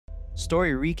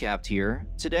Story recapped here.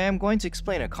 Today I'm going to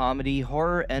explain a comedy,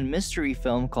 horror, and mystery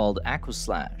film called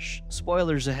Aquaslash.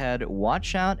 Spoilers ahead,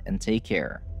 watch out and take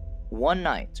care. One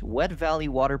night, Wet Valley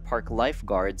Water Park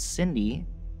lifeguards Cindy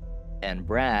and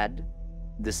Brad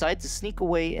decide to sneak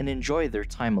away and enjoy their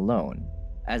time alone.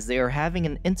 As they are having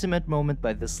an intimate moment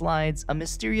by the slides, a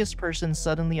mysterious person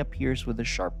suddenly appears with a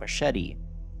sharp machete.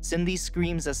 Cindy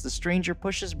screams as the stranger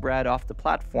pushes Brad off the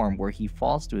platform where he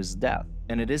falls to his death,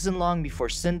 and it isn't long before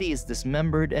Cindy is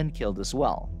dismembered and killed as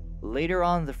well. Later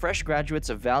on, the fresh graduates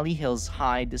of Valley Hills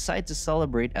High decide to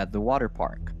celebrate at the water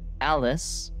park.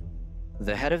 Alice,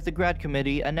 the head of the grad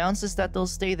committee, announces that they'll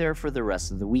stay there for the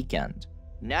rest of the weekend.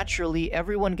 Naturally,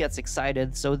 everyone gets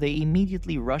excited, so they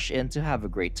immediately rush in to have a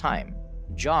great time.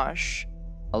 Josh,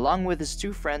 along with his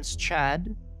two friends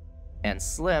Chad and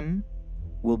Slim,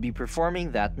 will be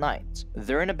performing that night.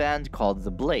 They're in a band called The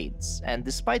Blades, and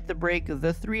despite the break,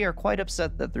 the three are quite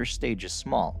upset that their stage is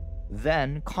small.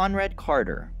 Then, Conrad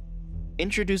Carter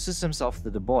introduces himself to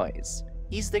the boys.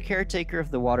 He's the caretaker of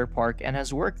the water park and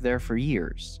has worked there for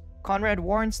years. Conrad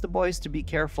warns the boys to be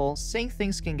careful, saying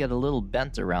things can get a little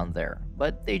bent around there,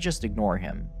 but they just ignore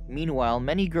him. Meanwhile,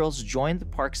 many girls join the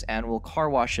park's annual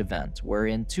car wash event,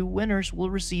 wherein two winners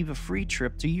will receive a free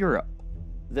trip to Europe.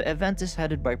 The event is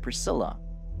headed by Priscilla,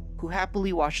 who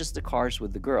happily washes the cars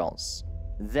with the girls.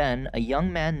 Then, a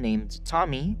young man named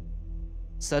Tommy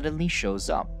suddenly shows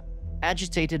up,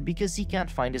 agitated because he can't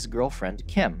find his girlfriend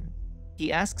Kim.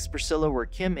 He asks Priscilla where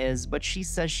Kim is, but she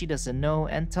says she doesn't know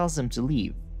and tells him to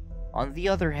leave. On the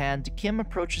other hand, Kim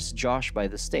approaches Josh by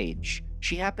the stage.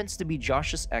 She happens to be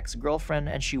Josh's ex-girlfriend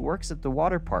and she works at the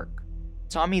water park.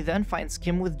 Tommy then finds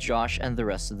Kim with Josh and the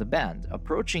rest of the band,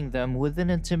 approaching them with an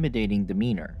intimidating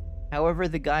demeanor. However,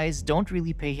 the guys don't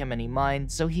really pay him any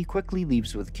mind, so he quickly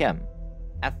leaves with Kim.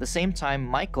 At the same time,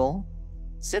 Michael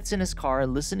sits in his car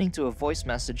listening to a voice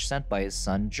message sent by his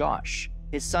son Josh.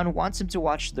 His son wants him to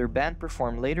watch their band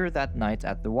perform later that night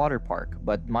at the water park,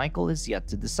 but Michael is yet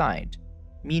to decide.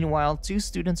 Meanwhile, two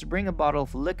students bring a bottle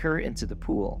of liquor into the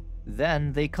pool.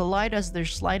 Then, they collide as they're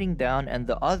sliding down and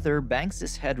the other bangs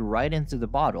his head right into the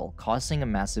bottle, causing a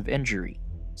massive injury.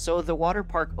 So the water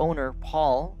park owner,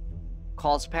 Paul,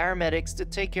 calls paramedics to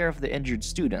take care of the injured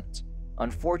student.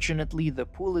 Unfortunately, the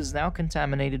pool is now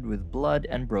contaminated with blood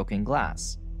and broken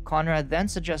glass. Conrad then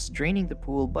suggests draining the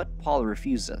pool, but Paul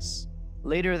refuses.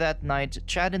 Later that night,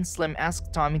 Chad and Slim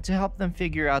ask Tommy to help them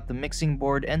figure out the mixing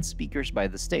board and speakers by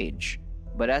the stage.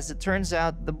 But as it turns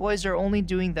out, the boys are only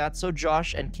doing that so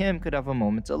Josh and Kim could have a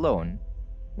moment alone.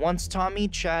 Once Tommy,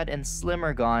 Chad, and Slim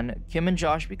are gone, Kim and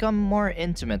Josh become more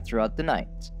intimate throughout the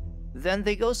night. Then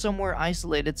they go somewhere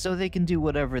isolated so they can do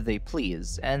whatever they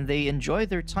please, and they enjoy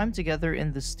their time together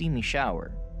in the steamy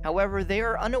shower. However, they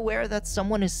are unaware that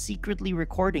someone is secretly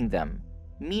recording them.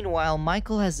 Meanwhile,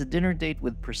 Michael has a dinner date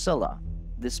with Priscilla.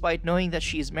 Despite knowing that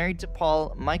she is married to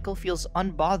Paul, Michael feels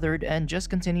unbothered and just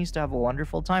continues to have a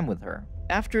wonderful time with her.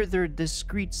 After their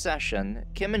discreet session,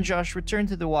 Kim and Josh return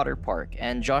to the water park,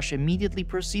 and Josh immediately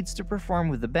proceeds to perform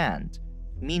with the band.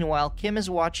 Meanwhile, Kim is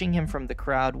watching him from the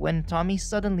crowd when Tommy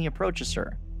suddenly approaches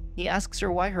her. He asks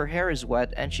her why her hair is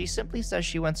wet, and she simply says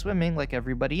she went swimming like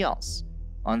everybody else.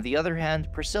 On the other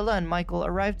hand, Priscilla and Michael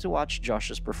arrive to watch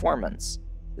Josh's performance.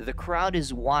 The crowd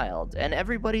is wild, and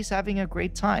everybody's having a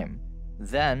great time.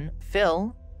 Then,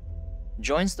 Phil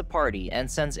joins the party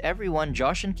and sends everyone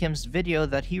Josh and Kim's video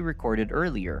that he recorded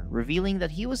earlier, revealing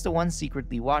that he was the one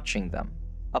secretly watching them.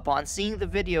 Upon seeing the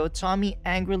video, Tommy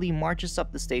angrily marches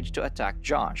up the stage to attack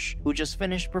Josh, who just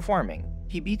finished performing.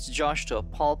 He beats Josh to a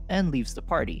pulp and leaves the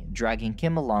party, dragging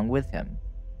Kim along with him.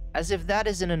 As if that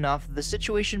isn't enough, the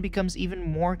situation becomes even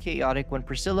more chaotic when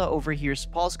Priscilla overhears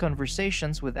Paul's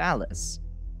conversations with Alice.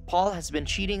 Paul has been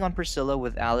cheating on Priscilla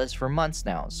with Alice for months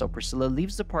now, so Priscilla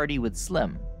leaves the party with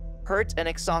Slim. Hurt and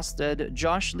exhausted,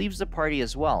 Josh leaves the party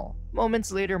as well.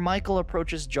 Moments later, Michael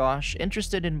approaches Josh,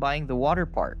 interested in buying the water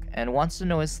park, and wants to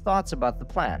know his thoughts about the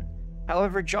plan.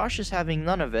 However, Josh is having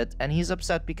none of it, and he's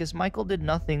upset because Michael did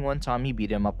nothing when Tommy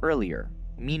beat him up earlier.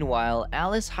 Meanwhile,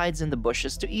 Alice hides in the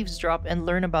bushes to eavesdrop and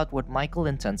learn about what Michael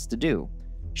intends to do.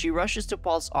 She rushes to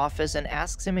Paul's office and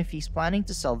asks him if he's planning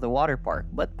to sell the water park,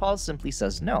 but Paul simply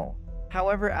says no.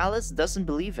 However, Alice doesn't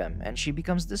believe him, and she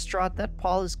becomes distraught that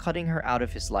Paul is cutting her out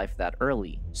of his life that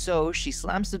early. So, she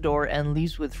slams the door and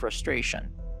leaves with frustration.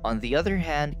 On the other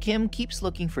hand, Kim keeps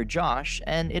looking for Josh,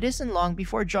 and it isn't long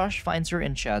before Josh finds her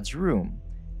in Chad's room.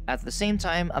 At the same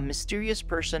time, a mysterious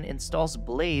person installs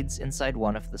blades inside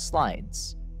one of the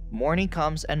slides. Morning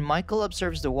comes and Michael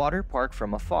observes the water park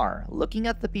from afar, looking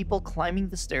at the people climbing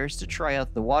the stairs to try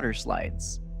out the water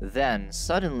slides. Then,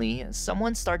 suddenly,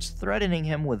 someone starts threatening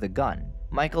him with a gun.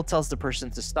 Michael tells the person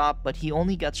to stop, but he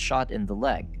only gets shot in the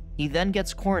leg. He then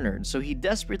gets cornered, so he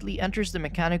desperately enters the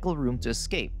mechanical room to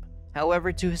escape.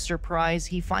 However, to his surprise,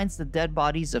 he finds the dead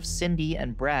bodies of Cindy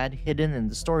and Brad hidden in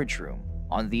the storage room.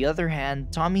 On the other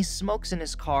hand, Tommy smokes in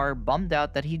his car, bummed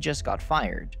out that he just got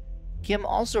fired. Kim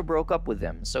also broke up with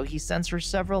him, so he sends her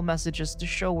several messages to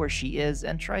show where she is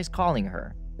and tries calling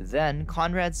her. Then,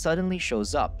 Conrad suddenly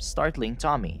shows up, startling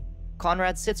Tommy.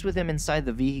 Conrad sits with him inside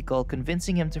the vehicle,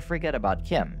 convincing him to forget about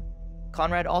Kim.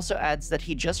 Conrad also adds that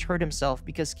he just hurt himself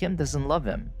because Kim doesn't love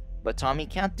him, but Tommy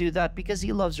can't do that because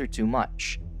he loves her too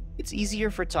much. It's easier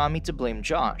for Tommy to blame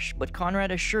Josh, but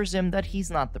Conrad assures him that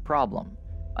he's not the problem.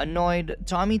 Annoyed,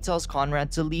 Tommy tells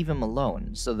Conrad to leave him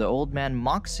alone, so the old man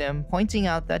mocks him, pointing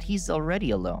out that he's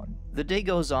already alone. The day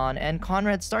goes on, and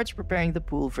Conrad starts preparing the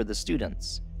pool for the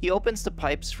students. He opens the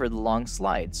pipes for the long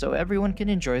slide so everyone can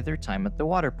enjoy their time at the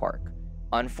water park.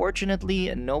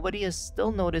 Unfortunately, nobody has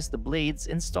still noticed the blades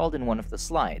installed in one of the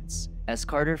slides. As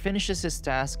Carter finishes his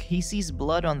task, he sees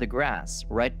blood on the grass,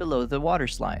 right below the water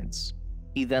slides.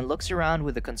 He then looks around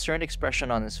with a concerned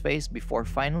expression on his face before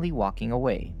finally walking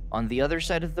away. On the other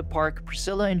side of the park,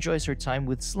 Priscilla enjoys her time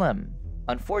with Slim.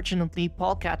 Unfortunately,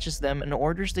 Paul catches them and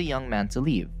orders the young man to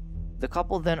leave. The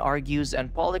couple then argues,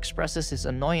 and Paul expresses his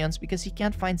annoyance because he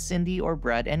can't find Cindy or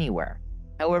Brad anywhere.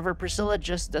 However, Priscilla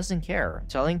just doesn't care,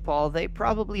 telling Paul they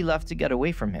probably left to get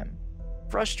away from him.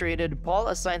 Frustrated, Paul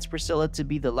assigns Priscilla to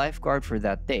be the lifeguard for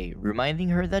that day, reminding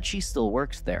her that she still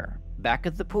works there. Back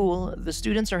at the pool, the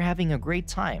students are having a great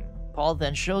time. Paul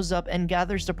then shows up and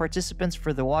gathers the participants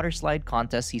for the water slide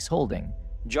contest he's holding.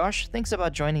 Josh thinks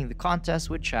about joining the contest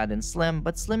with Chad and Slim,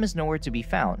 but Slim is nowhere to be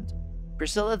found.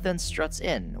 Priscilla then struts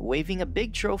in, waving a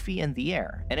big trophy in the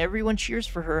air, and everyone cheers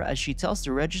for her as she tells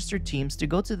the registered teams to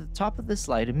go to the top of the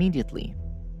slide immediately.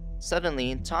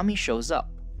 Suddenly, Tommy shows up,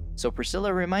 so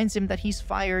Priscilla reminds him that he's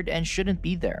fired and shouldn't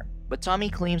be there, but Tommy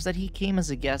claims that he came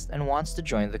as a guest and wants to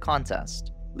join the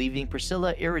contest, leaving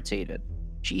Priscilla irritated.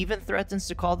 She even threatens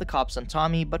to call the cops on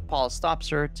Tommy, but Paul stops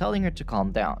her, telling her to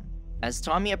calm down. As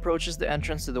Tommy approaches the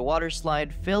entrance to the water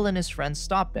slide, Phil and his friends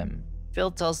stop him. Phil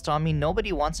tells Tommy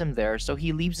nobody wants him there, so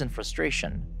he leaves in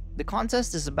frustration. The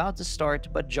contest is about to start,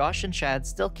 but Josh and Chad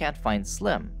still can't find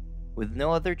Slim. With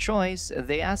no other choice,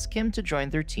 they ask him to join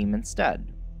their team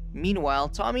instead. Meanwhile,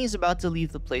 Tommy is about to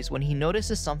leave the place when he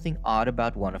notices something odd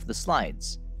about one of the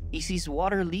slides. He sees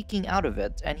water leaking out of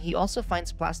it, and he also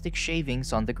finds plastic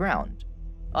shavings on the ground.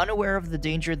 Unaware of the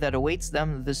danger that awaits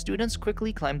them, the students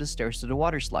quickly climb the stairs to the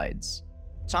water slides.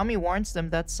 Tommy warns them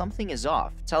that something is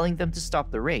off, telling them to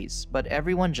stop the race, but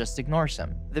everyone just ignores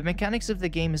him. The mechanics of the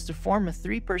game is to form a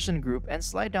 3-person group and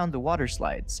slide down the water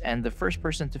slides, and the first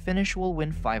person to finish will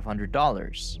win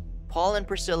 $500. Paul and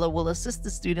Priscilla will assist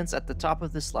the students at the top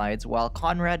of the slides, while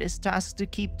Conrad is tasked to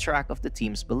keep track of the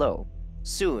teams below.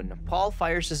 Soon, Paul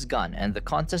fires his gun and the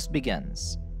contest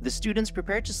begins. The students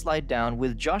prepare to slide down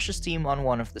with Josh's team on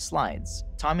one of the slides.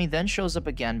 Tommy then shows up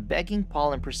again, begging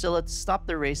Paul and Priscilla to stop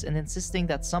the race and insisting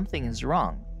that something is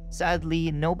wrong.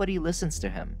 Sadly, nobody listens to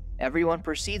him. Everyone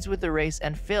proceeds with the race,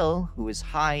 and Phil, who is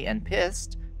high and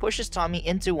pissed, pushes Tommy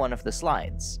into one of the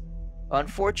slides.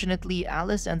 Unfortunately,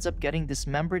 Alice ends up getting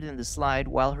dismembered in the slide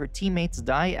while her teammates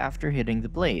die after hitting the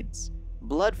blades.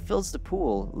 Blood fills the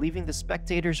pool, leaving the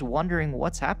spectators wondering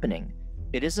what's happening.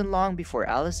 It isn't long before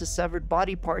Alice's severed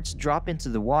body parts drop into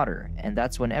the water, and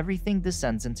that's when everything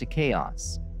descends into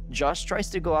chaos. Josh tries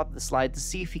to go up the slide to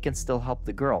see if he can still help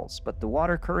the girls, but the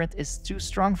water current is too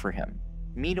strong for him.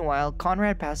 Meanwhile,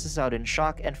 Conrad passes out in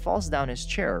shock and falls down his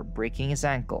chair, breaking his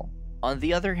ankle. On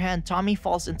the other hand, Tommy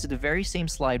falls into the very same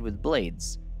slide with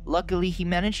blades. Luckily, he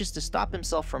manages to stop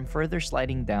himself from further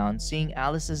sliding down, seeing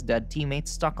Alice's dead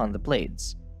teammates stuck on the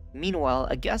blades. Meanwhile,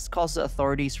 a guest calls the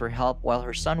authorities for help while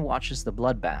her son watches the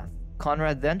bloodbath.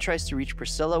 Conrad then tries to reach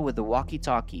Priscilla with the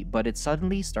walkie-talkie, but it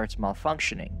suddenly starts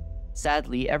malfunctioning.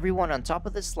 Sadly, everyone on top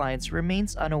of the slides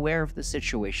remains unaware of the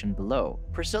situation below.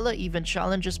 Priscilla even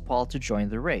challenges Paul to join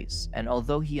the race, and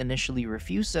although he initially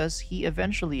refuses, he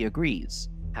eventually agrees.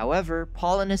 However,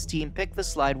 Paul and his team pick the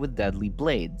slide with deadly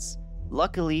blades.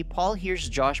 Luckily, Paul hears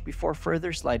Josh before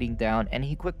further sliding down, and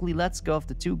he quickly lets go of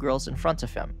the 2 girls in front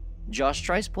of him. Josh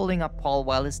tries pulling up Paul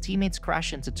while his teammates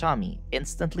crash into Tommy,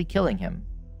 instantly killing him.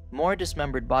 More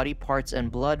dismembered body parts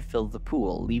and blood fill the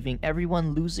pool, leaving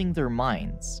everyone losing their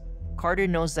minds. Carter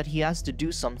knows that he has to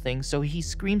do something, so he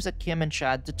screams at Kim and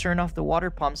Chad to turn off the water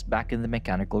pumps back in the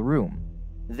mechanical room.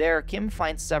 There, Kim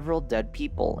finds several dead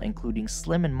people, including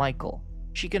Slim and Michael.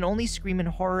 She can only scream in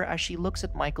horror as she looks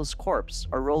at Michael's corpse,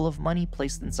 a roll of money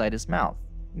placed inside his mouth.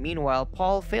 Meanwhile,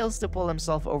 Paul fails to pull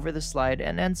himself over the slide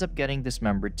and ends up getting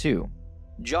dismembered too.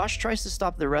 Josh tries to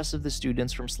stop the rest of the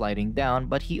students from sliding down,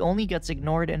 but he only gets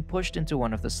ignored and pushed into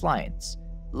one of the slides.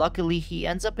 Luckily, he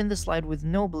ends up in the slide with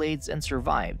no blades and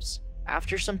survives.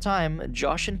 After some time,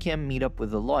 Josh and Kim meet up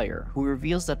with the lawyer, who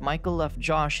reveals that Michael left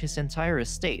Josh his entire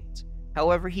estate.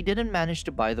 However, he didn't manage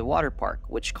to buy the water park,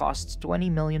 which costs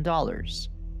 $20 million.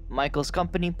 Michael's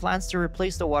company plans to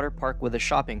replace the water park with a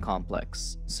shopping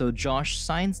complex, so Josh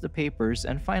signs the papers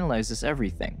and finalizes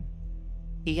everything.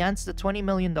 He hands the $20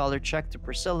 million check to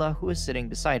Priscilla, who is sitting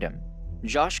beside him.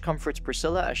 Josh comforts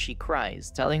Priscilla as she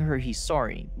cries, telling her he's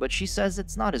sorry, but she says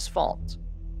it's not his fault.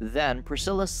 Then,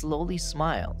 Priscilla slowly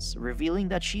smiles, revealing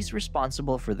that she's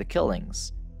responsible for the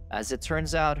killings. As it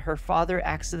turns out, her father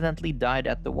accidentally died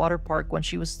at the water park when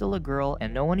she was still a girl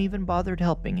and no one even bothered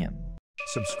helping him.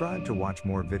 Subscribe to watch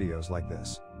more videos like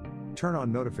this. Turn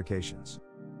on notifications.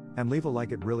 And leave a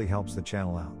like, it really helps the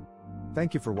channel out.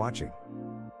 Thank you for watching.